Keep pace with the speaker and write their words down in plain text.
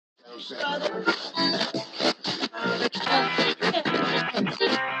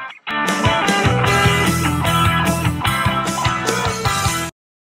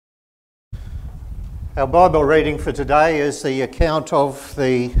Our Bible reading for today is the account of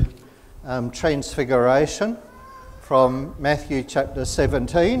the Transfiguration from Matthew chapter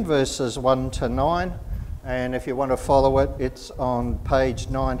 17, verses 1 to 9. And if you want to follow it, it's on page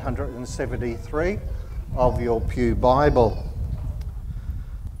 973 of your Pew Bible.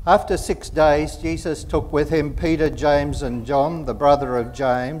 After 6 days, Jesus took with him Peter, James and John, the brother of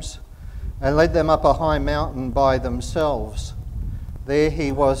James, and led them up a high mountain by themselves. There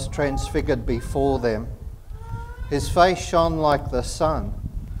he was transfigured before them. His face shone like the sun,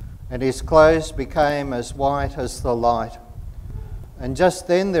 and his clothes became as white as the light. And just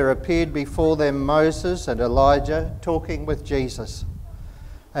then there appeared before them Moses and Elijah talking with Jesus.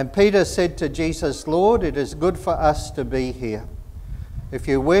 And Peter said to Jesus, "Lord, it is good for us to be here. If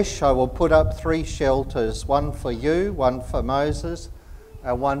you wish, I will put up 3 shelters, one for you, one for Moses,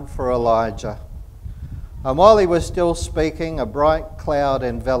 and one for Elijah." And while he was still speaking, a bright cloud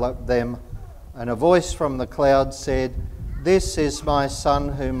enveloped them, and a voice from the cloud said, "This is my Son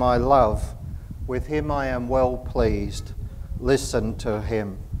whom I love. With him I am well pleased. Listen to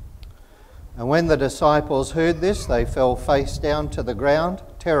him." And when the disciples heard this, they fell face down to the ground,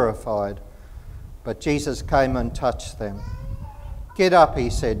 terrified. But Jesus came and touched them. "Get up," he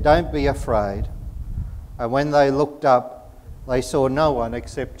said, "don't be afraid." And when they looked up, they saw no one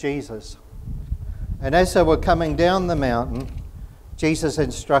except Jesus. And as they were coming down the mountain, Jesus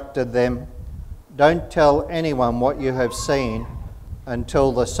instructed them, "Don't tell anyone what you have seen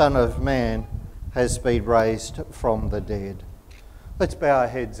until the Son of Man has been raised from the dead." Let's bow our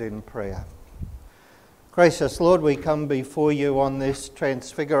heads in prayer. Gracious Lord, we come before you on this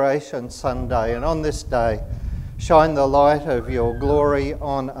Transfiguration Sunday, and on this day, shine the light of your glory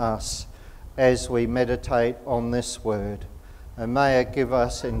on us as we meditate on this word. And may it give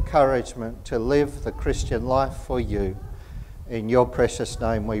us encouragement to live the Christian life for you. In your precious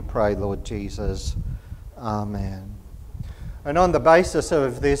name we pray, Lord Jesus. Amen. And on the basis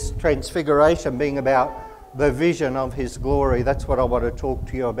of this Transfiguration being about the vision of his glory, that's what I want to talk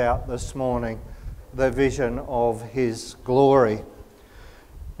to you about this morning, the vision of his glory.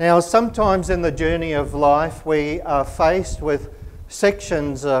 Now, sometimes in the journey of life, we are faced with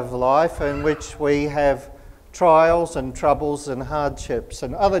sections of life in which we have trials and troubles and hardships,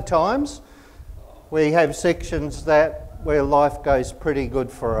 and other times we have sections where life goes pretty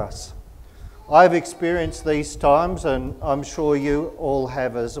good for us. I've experienced these times, and I'm sure you all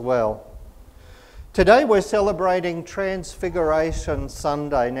have as well. Today we're celebrating Transfiguration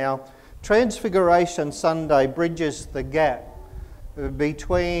Sunday. Now, Transfiguration Sunday bridges the gap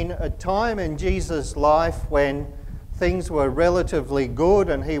between a time in Jesus' life when things were relatively good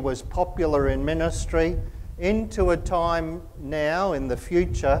and he was popular in ministry, into a time now in the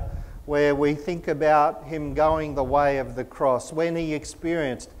future where we think about him going the way of the cross, when he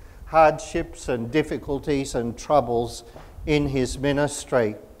experienced hardships and difficulties and troubles in his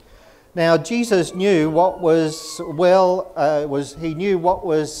ministry. Now, Jesus knew what was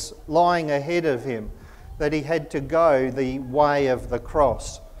lying ahead of him, that he had to go the way of the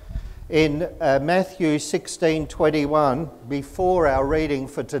cross. In Matthew 16:21, before our reading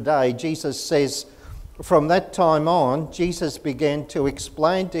for today, Jesus says, "From that time on, Jesus began to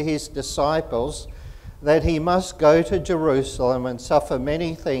explain to his disciples that he must go to Jerusalem and suffer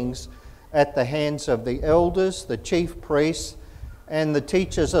many things at the hands of the elders, the chief priests, and the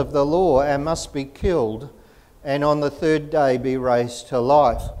teachers of the law, and must be killed, and on the 3rd day be raised to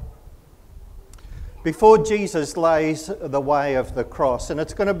life." Before Jesus lays the way of the cross, and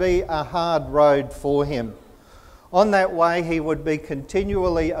it's going to be a hard road for him. On that way, he would be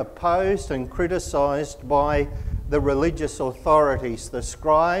continually opposed and criticised by the religious authorities, the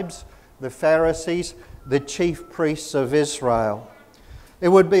scribes, the Pharisees, the chief priests of Israel. It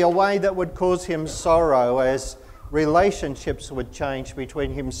would be a way that would cause him sorrow, as relationships would change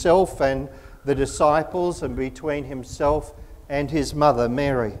between himself and the disciples, and between himself and his mother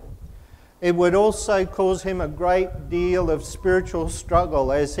Mary. It would also cause him a great deal of spiritual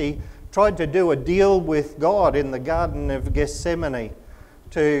struggle as he tried to do a deal with God in the Garden of Gethsemane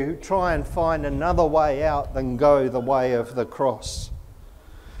to try and find another way out than go the way of the cross.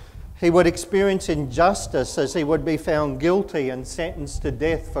 He would experience injustice as he would be found guilty and sentenced to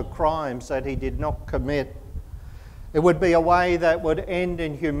death for crimes that he did not commit. It would be a way that would end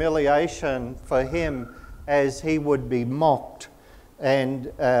in humiliation for him, as he would be mocked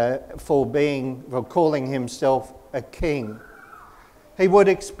and for calling himself a king. He would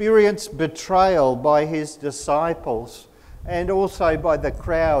experience betrayal by his disciples and also by the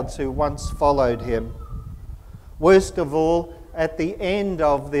crowds who once followed him. Worst of all, at the end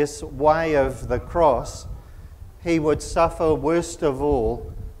of this way of the cross, he would suffer, worst of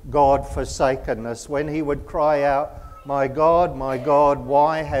all, God forsakenness, when he would cry out, my God,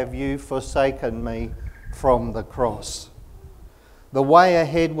 why have you forsaken me?" from the cross. The way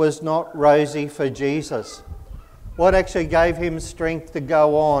ahead was not rosy for Jesus. What actually gave him strength to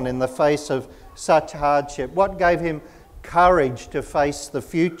go on in the face of such hardship? What gave him courage to face the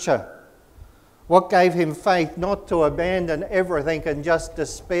future? What gave him faith not to abandon everything and just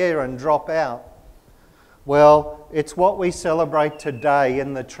despair and drop out? Well, it's what we celebrate today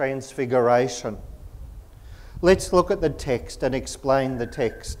in the Transfiguration. Let's look at the text and explain the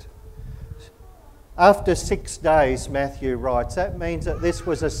text. After 6 days, Matthew writes, that means that this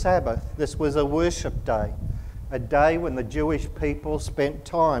was a Sabbath, this was a worship day, a day when the Jewish people spent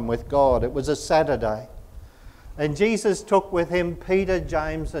time with God. It was a Saturday. And Jesus took with him Peter,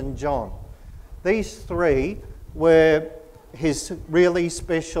 James and John. These three were his really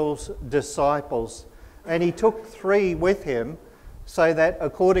special disciples. And he took 3 with him so that,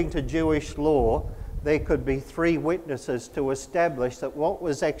 according to Jewish law, there could be 3 witnesses to establish that what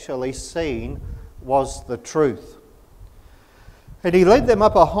was actually seen was the truth. And he led them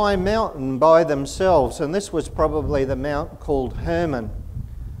up a high mountain by themselves, and this was probably the mount called Hermon.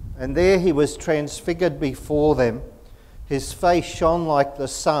 And there he was transfigured before them. His face shone like the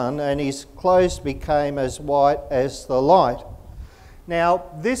sun, and his clothes became as white as the light. Now,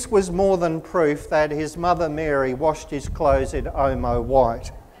 this was more than proof that his mother Mary washed his clothes in Omo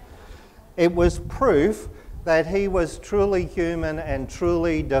white. It was proof that he was truly human and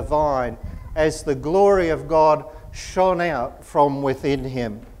truly divine, as the glory of God shone out from within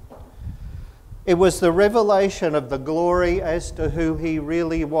him. It was the revelation of the glory as to who he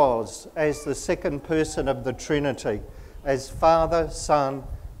really was, as the second person of the Trinity, as Father, Son,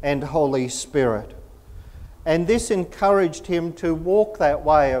 and Holy Spirit. And this encouraged him to walk that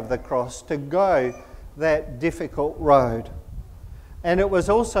way of the cross, to go that difficult road. And it was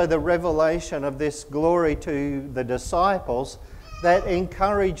also the revelation of this glory to the disciples that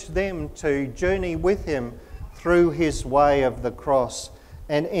encouraged them to journey with him through his way of the cross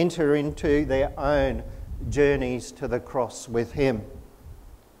and enter into their own journeys to the cross with him.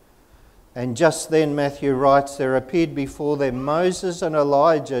 And just then, Matthew writes, there appeared before them Moses and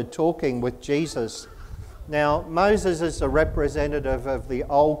Elijah talking with Jesus. Now, Moses is the representative of the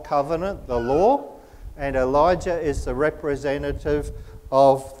Old Covenant, the law, and Elijah is the representative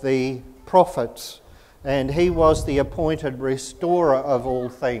of the prophets. And he was the appointed restorer of all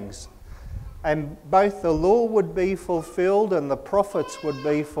things. And both the law would be fulfilled and the prophets would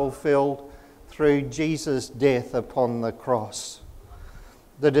be fulfilled through Jesus' death upon the cross.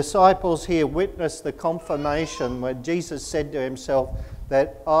 The disciples here witnessed the confirmation when Jesus said to himself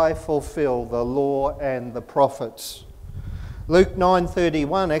that I fulfill the law and the prophets. Luke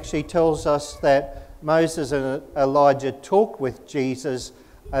 9:31 actually tells us that Moses and Elijah talked with Jesus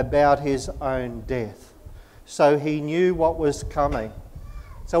about his own death. So he knew what was coming.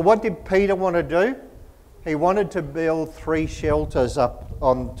 So what did Peter want to do? He wanted to build 3 shelters up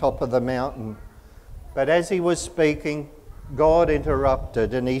on top of the mountain. But as he was speaking, God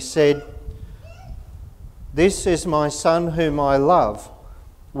interrupted and he said, "This is my son whom I love.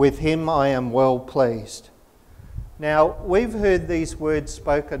 With him I am well pleased." Now, we've heard these words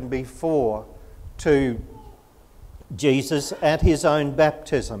spoken before to Jesus at his own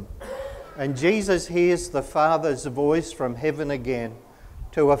baptism. And Jesus hears the Father's voice from heaven again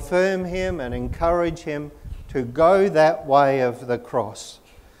to affirm him and encourage him to go that way of the cross.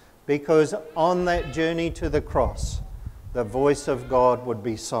 Because on that journey to the cross, the voice of God would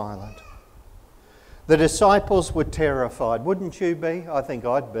be silent. The disciples were terrified. Wouldn't you be? I think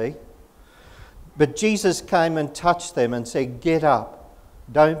I'd be. But Jesus came and touched them and said, "Get up,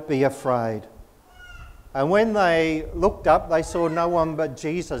 don't be afraid." And when they looked up, they saw no one but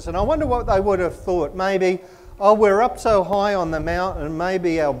Jesus. And I wonder what they would have thought. Maybe, oh, we're up so high on the mountain,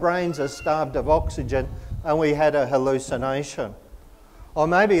 maybe our brains are starved of oxygen and we had a hallucination. Or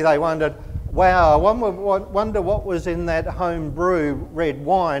maybe they wondered, wow, I wonder what was in that home brew red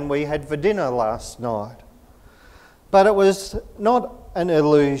wine we had for dinner last night. But it was not an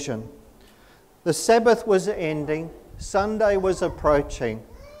illusion. The Sabbath was ending, Sunday was approaching.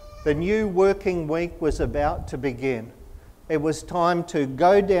 The new working week was about to begin. It was time to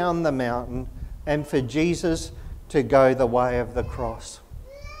go down the mountain and for Jesus to go the way of the cross.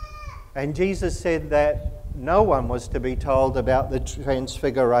 And Jesus said that no one was to be told about the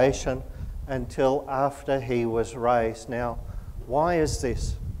Transfiguration until after he was raised. Now, why is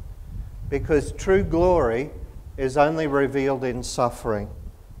this? Because true glory is only revealed in suffering.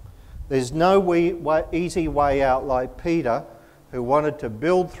 There's no easy way out like Peter, who wanted to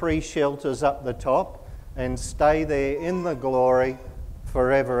build 3 shelters up the top and stay there in the glory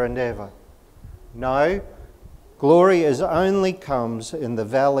forever and ever. No, glory only comes in the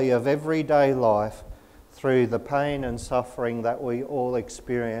valley of everyday life through the pain and suffering that we all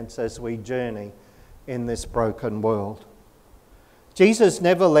experience as we journey in this broken world. Jesus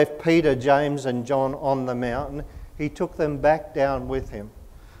never left Peter, James and John on the mountain. He took them back down with him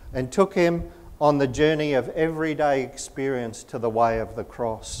and took him on the journey of everyday experience to the way of the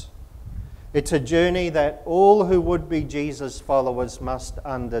cross. It's a journey that all who would be Jesus followers must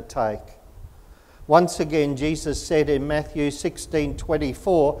undertake. Once again, Jesus said in Matthew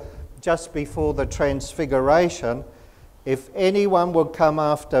 16:24, just before the Transfiguration, "If anyone will come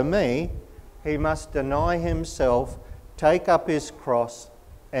after me, he must deny himself, take up his cross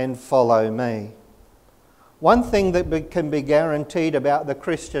and follow me." One thing that can be guaranteed about the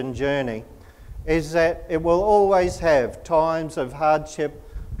Christian journey is that it will always have times of hardship,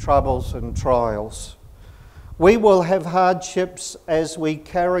 troubles and trials. We will have hardships as we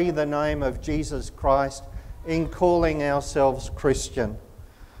carry the name of Jesus Christ in calling ourselves Christian.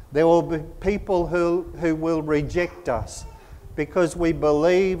 There will be people who will reject us because we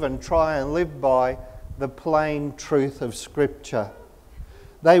believe and try and live by the plain truth of Scripture.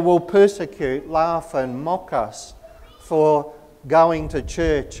 They will persecute, laugh and mock us for going to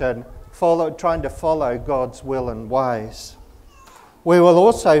church and trying to follow God's will and ways. We will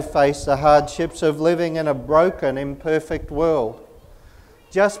also face the hardships of living in a broken, imperfect world.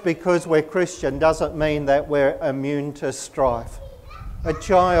 Just because we're Christian doesn't mean that we're immune to strife. A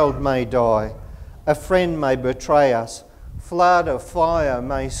child may die, a friend may betray us, flood or fire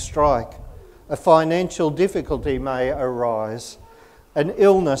may strike, a financial difficulty may arise, an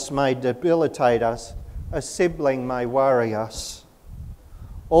illness may debilitate us, a sibling may worry us.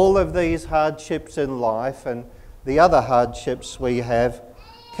 All of these hardships in life and the other hardships we have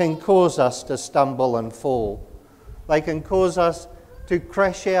can cause us to stumble and fall. They can cause us to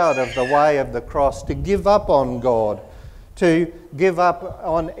crash out of the way of the cross, to give up on God, to give up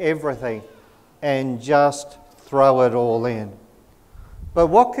on everything and just throw it all in. But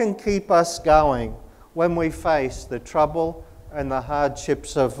what can keep us going when we face the trouble and the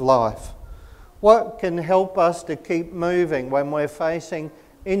hardships of life? What can help us to keep moving when we're facing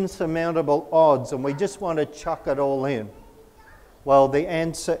insurmountable odds and we just want to chuck it all in? Well, the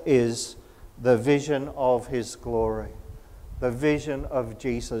answer is the vision of his glory, the vision of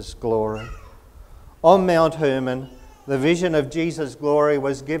Jesus' glory. On Mount Hermon, the vision of Jesus' glory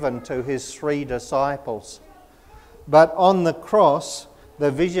was given to his 3 disciples. But on the cross,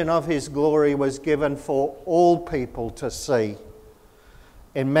 the vision of his glory was given for all people to see.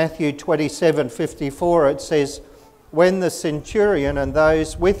 In Matthew 27:54 it says, "When the centurion and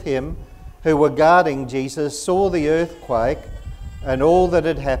those with him who were guarding Jesus saw the earthquake and all that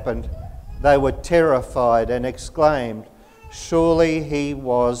had happened, they were terrified and exclaimed, 'Surely he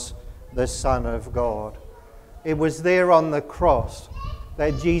was the Son of God.'" It was there on the cross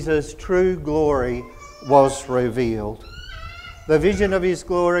that Jesus' true glory was revealed. The vision of his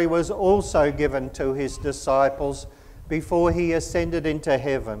glory was also given to his disciples before he ascended into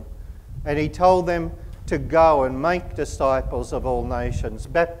heaven, and he told them to go and make disciples of all nations,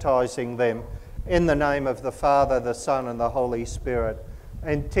 baptizing them in the name of the Father, the Son and the Holy Spirit,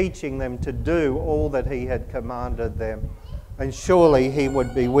 and teaching them to do all that he had commanded them. And surely he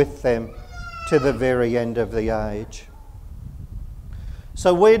would be with them to the very end of the age.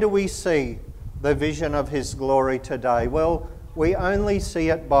 So where do we see the vision of his glory today? Well, we only see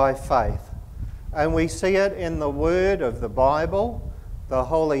it by faith. And we see it in the word of the Bible, the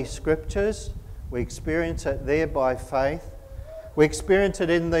Holy Scriptures. We experience it there by faith. We experience it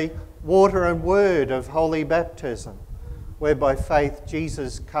in the water and word of holy baptism, where by faith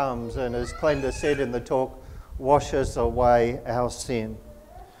Jesus comes and, as Glenda said in the talk, washes away our sin.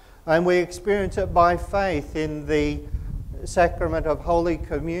 And we experience it by faith in the sacrament of Holy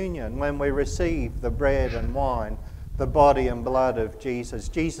Communion, when we receive the bread and wine, the body and blood of Jesus,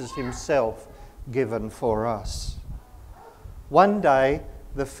 Jesus himself given for us. One day,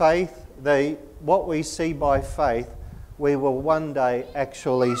 what we see by faith, we will one day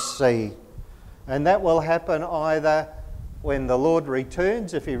actually see. And that will happen either when the Lord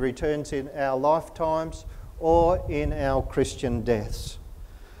returns, if he returns in our lifetimes, or in our Christian deaths.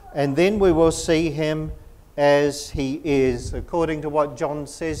 And then we will see him as he is, according to what John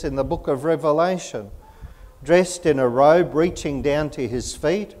says in the book of Revelation, dressed in a robe reaching down to his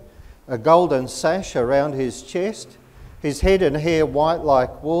feet, a golden sash around his chest, his head and hair white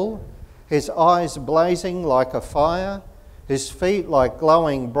like wool, his eyes blazing like a fire, his feet like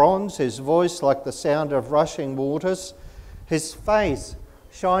glowing bronze, his voice like the sound of rushing waters, his face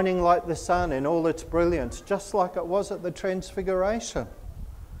shining like the sun in all its brilliance, just like it was at the Transfiguration.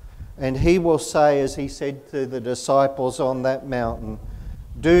 And he will say, as he said to the disciples on that mountain,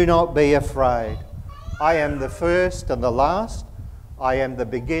 "Do not be afraid. I am the first and the last. I am the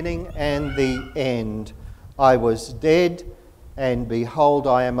beginning and the end. I was dead, and behold,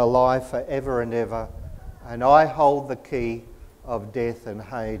 I am alive forever and ever, and I hold the key of death and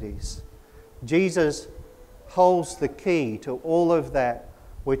Hades." Jesus holds the key to all of that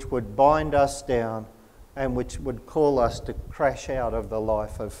which would bind us down and which would call us to crash out of the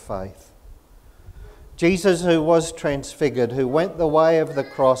life of faith. Jesus, who was transfigured, who went the way of the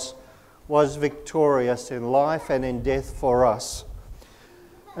cross, was victorious in life and in death for us.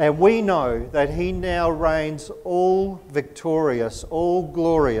 And we know that he now reigns all victorious, all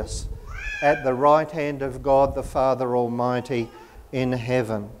glorious, at the right hand of God the Father Almighty in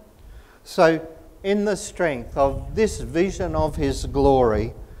heaven. So, in the strength of this vision of his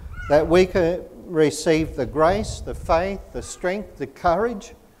glory, that we can receive the grace, the faith, the strength, the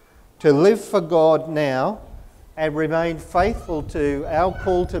courage to live for God now and remain faithful to our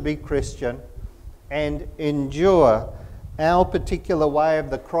call to be Christian and endure our particular way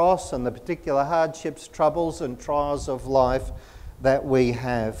of the cross and the particular hardships, troubles and trials of life that we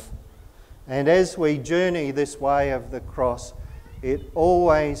have. And as we journey this way of the cross, it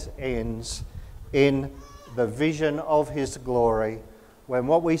always ends in the vision of his glory, when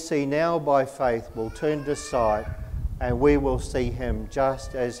what we see now by faith will turn to sight and we will see him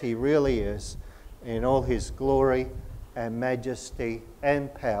just as he really is, in all his glory and majesty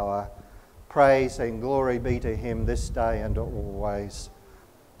and power. Praise and glory be to him this day and always.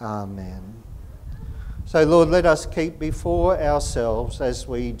 Amen. So Lord, let us keep before ourselves, as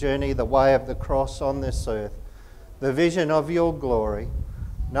we journey the way of the cross on this earth, the vision of your glory,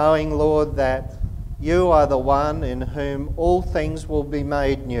 knowing, Lord, that you are the one in whom all things will be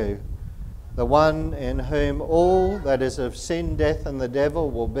made new, the one in whom all that is of sin, death and the devil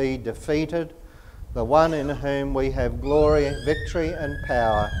will be defeated, the one in whom we have glory, victory and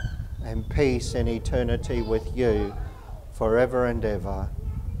power and peace in eternity with you forever and ever.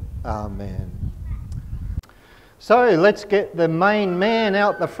 Amen. So let's get the main man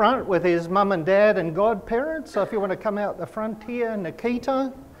out the front with his mum and dad and godparents. So if you want to come out the front here,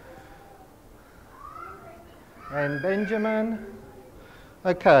 Nikita and Benjamin.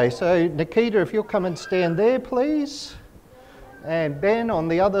 Okay, so Nikita, if you'll come and stand there, please. And Ben on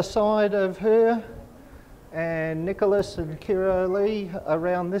the other side of her. And Nicholas and Kira Lee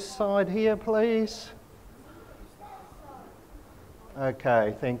around this side here, please.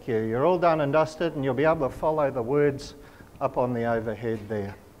 Okay, thank you. You're all done and dusted, and you'll be able to follow the words up on the overhead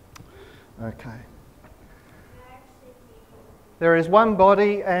there. Okay. There is one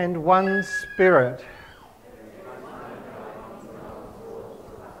body and one spirit.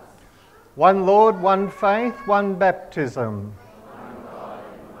 One Lord, one faith, one baptism.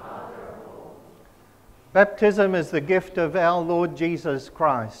 Baptism is the gift of our Lord Jesus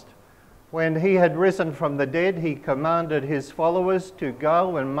Christ. When he had risen from the dead, he commanded his followers to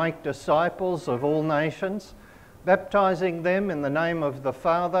go and make disciples of all nations, baptizing them in the name of the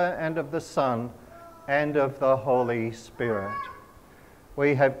Father and of the Son and of the Holy Spirit.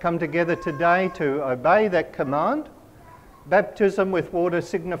 We have come together today to obey that command. Baptism with water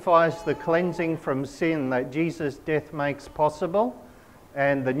signifies the cleansing from sin that Jesus' death makes possible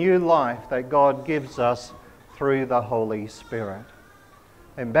and the new life that God gives us through the Holy Spirit.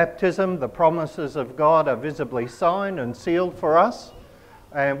 In baptism, the promises of God are visibly signed and sealed for us,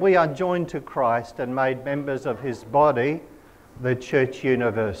 and we are joined to Christ and made members of his body, the Church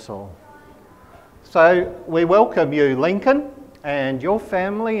Universal. So we welcome you, Lincoln, and your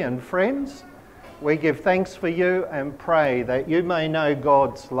family and friends. We give thanks for you and pray that you may know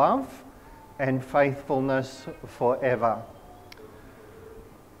God's love and faithfulness forever.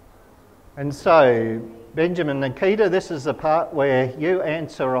 And so, Benjamin and Nikita, this is the part where you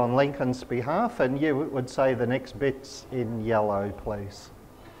answer on Lincoln's behalf, and you would say the next bits in yellow, please.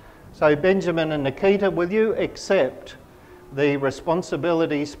 So, Benjamin and Nikita, will you accept the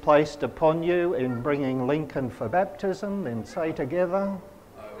responsibilities placed upon you in bringing Lincoln for baptism? Then say together.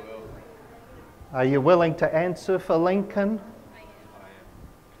 I will. Are you willing to answer for Lincoln?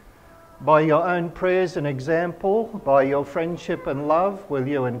 By your own prayers and example, by your friendship and love, will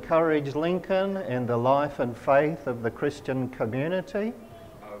you encourage Lincoln in the life and faith of the Christian community?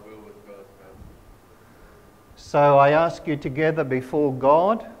 I will with God's help. So I ask you together before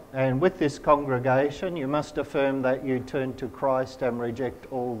God And with this congregation, you must affirm that you turn to Christ and reject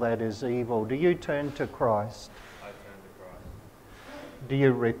all that is evil. Do you turn to Christ? I turn to Christ. Do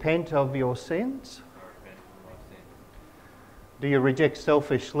you repent of your sins? I repent of my sins. Do you reject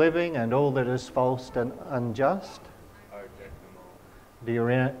selfish living and all that is false and unjust? I reject them all. Do you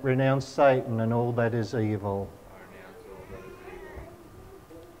renounce Satan and all that is evil? I renounce all that is evil.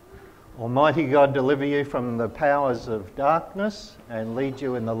 Almighty God, deliver you from the powers of darkness and lead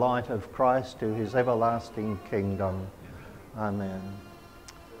you in the light of Christ to his everlasting kingdom. Amen.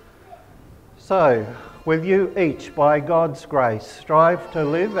 So, will you each, by God's grace, strive to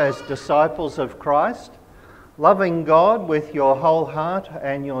live as disciples of Christ, loving God with your whole heart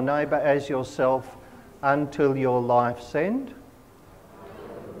and your neighbour as yourself until your life's end?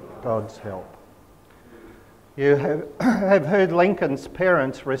 God's help. You have heard Lincoln's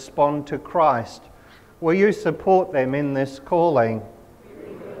parents respond to Christ. Will you support them in this calling?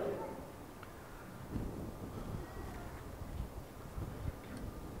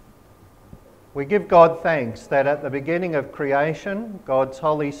 We give God thanks that at the beginning of creation, God's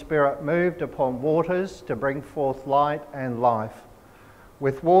Holy Spirit moved upon waters to bring forth light and life.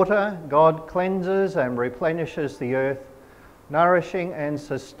 With water, God cleanses and replenishes the earth, nourishing and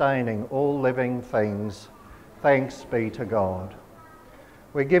sustaining all living things. Thanks be to God.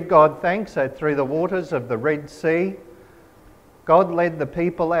 We give God thanks that through the waters of the Red Sea, God led the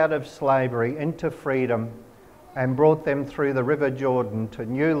people out of slavery into freedom and brought them through the River Jordan to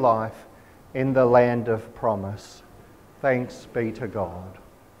new life in the land of promise. Thanks be to God.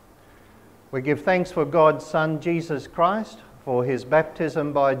 We give thanks for God's Son, Jesus Christ, for his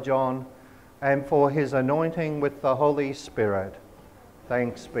baptism by John and for his anointing with the Holy Spirit.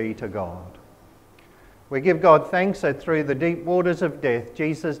 Thanks be to God. We give God thanks that through the deep waters of death,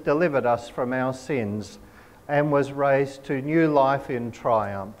 Jesus delivered us from our sins and was raised to new life in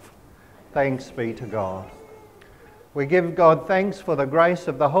triumph. Thanks be to God. We give God thanks for the grace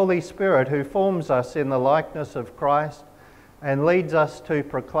of the Holy Spirit who forms us in the likeness of Christ and leads us to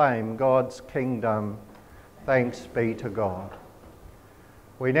proclaim God's kingdom. Thanks be to God.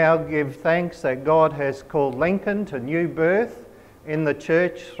 We now give thanks that God has called Lincoln to new birth in the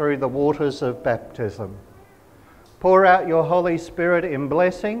church through the waters of baptism. Pour out your Holy Spirit in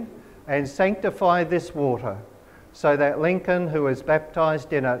blessing and sanctify this water so that Lincoln, who is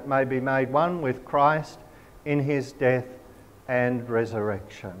baptised in it, may be made one with Christ in his death and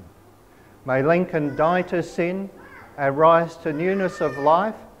resurrection. May Lincoln die to sin and rise to newness of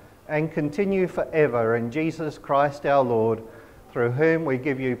life and continue forever in Jesus Christ our Lord, through whom we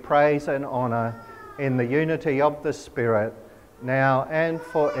give you praise and honour in the unity of the Spirit, now and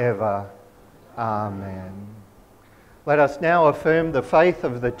forever. Amen. Let us now affirm the faith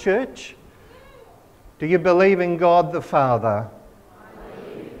of the Church. Do you believe in God the Father,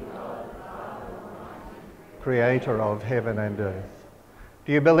 Creator of heaven and earth?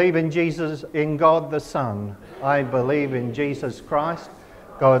 Do you believe in God the Son? I believe in Jesus Christ,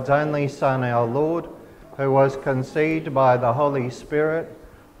 God's only Son, our Lord, who was conceived by the Holy Spirit,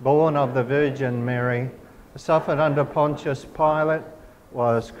 born of the Virgin Mary, suffered under Pontius Pilate,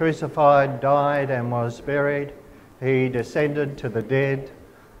 was crucified, died and was buried. He descended to the dead.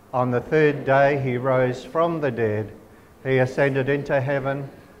 On the third day he rose from the dead. He ascended into heaven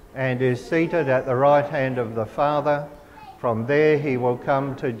and is seated at the right hand of the Father. From there he will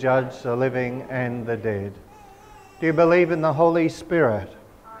come to judge the living and the dead. Do you believe in the Holy Spirit?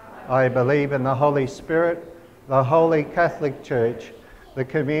 I believe in the Holy Spirit, the Holy Catholic Church, the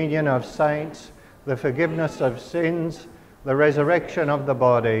communion of saints, the forgiveness of sins, the resurrection of the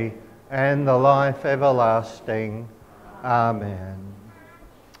body, and the life everlasting. Amen.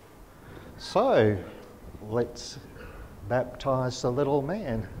 So, let's baptise the little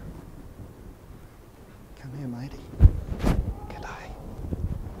man. Come here, matey. G'day.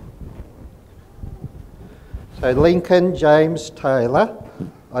 So, Lincoln James Taylor,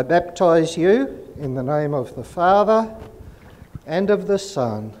 I baptise you in the name of the Father, and of the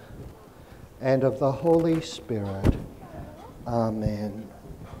Son, and of the Holy Spirit. Amen.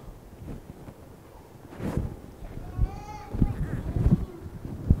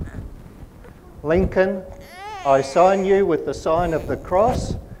 Lincoln, I sign you with the sign of the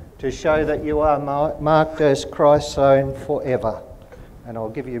cross to show that you are marked as Christ's own forever. And I'll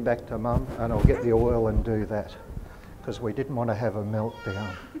give you back to Mum and I'll get the oil and do that, because we didn't want to have a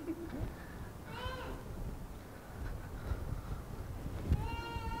meltdown.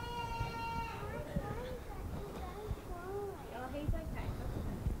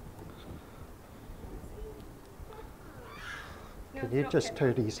 Can you just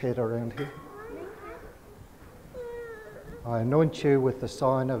turn his head around here? I anoint you with the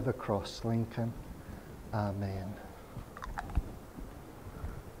sign of the cross, Lincoln. Amen.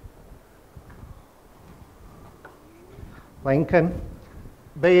 Lincoln,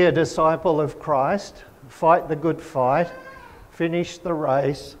 be a disciple of Christ, fight the good fight, finish the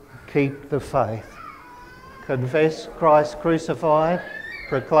race, keep the faith. Confess Christ crucified,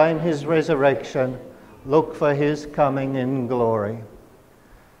 proclaim his resurrection, look for his coming in glory.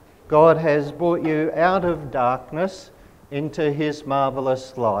 God has brought you out of darkness into his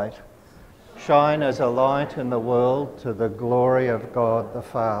marvellous light. Shine as a light in the world to the glory of God the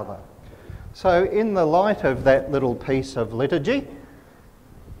Father. So in the light of that little piece of liturgy,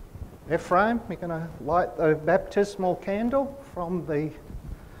 Ephraim, you're going to light the baptismal candle from the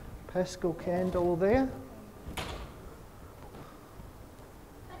Paschal candle there.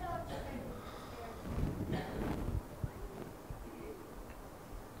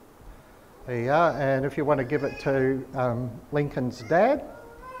 There you are, and if you want to give it to Lincoln's dad,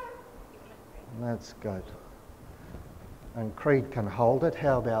 that's good. And Creed can hold it,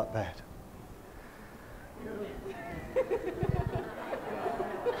 how about that?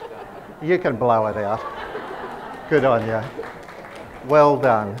 You can blow it out. Good on you. Well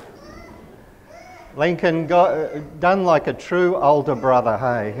done. Lincoln got done like a true older brother,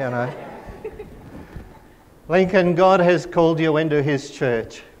 hey, you know. Lincoln, God has called you into his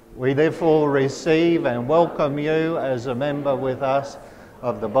church. We therefore receive and welcome you as a member with us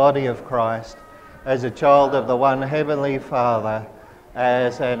of the body of Christ, as a child of the one heavenly Father,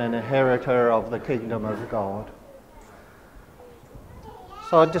 as an inheritor of the kingdom of God.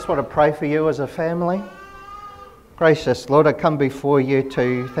 So I just want to pray for you as a family. Gracious Lord, I come before you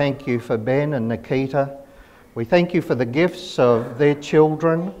to thank you for Ben and Nikita. We thank you for the gifts of their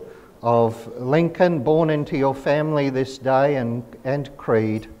children, of Lincoln, born into your family this day, and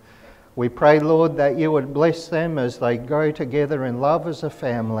Creed. We pray, Lord, that you would bless them as they grow together in love as a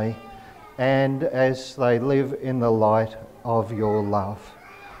family and as they live in the light of your love.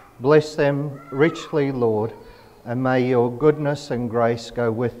 Bless them richly, Lord, and may your goodness and grace go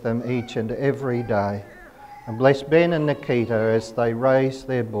with them each and every day. And bless Ben and Nikita as they raise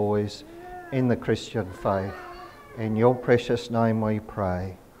their boys in the Christian faith. In your precious name we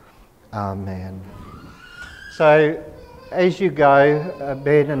pray. Amen. So, as you go,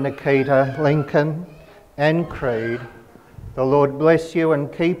 Ben and Nikita, Lincoln and Creed, the Lord bless you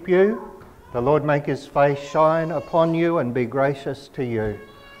and keep you. The Lord make his face shine upon you and be gracious to you.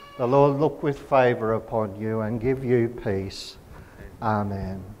 The Lord look with favour upon you and give you peace.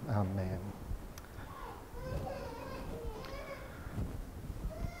 Amen. Amen.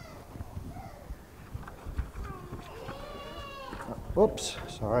 Oops,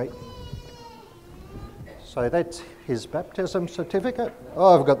 sorry. So that's his baptism certificate.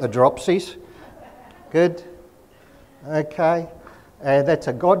 Oh, I've got the dropsies. Good. Okay. That's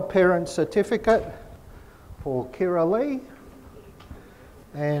a godparent certificate for Kira Lee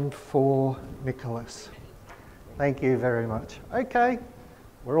and for Nicholas. Thank you very much. Okay,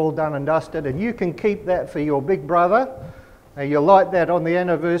 we're all done and dusted, and you can keep that for your big brother. You'll light that on the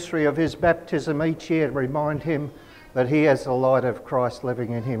anniversary of his baptism each year to remind him that he has the light of Christ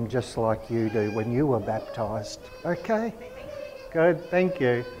living in him just like you do when you were baptised. Okay? Good, thank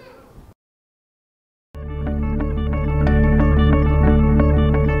you.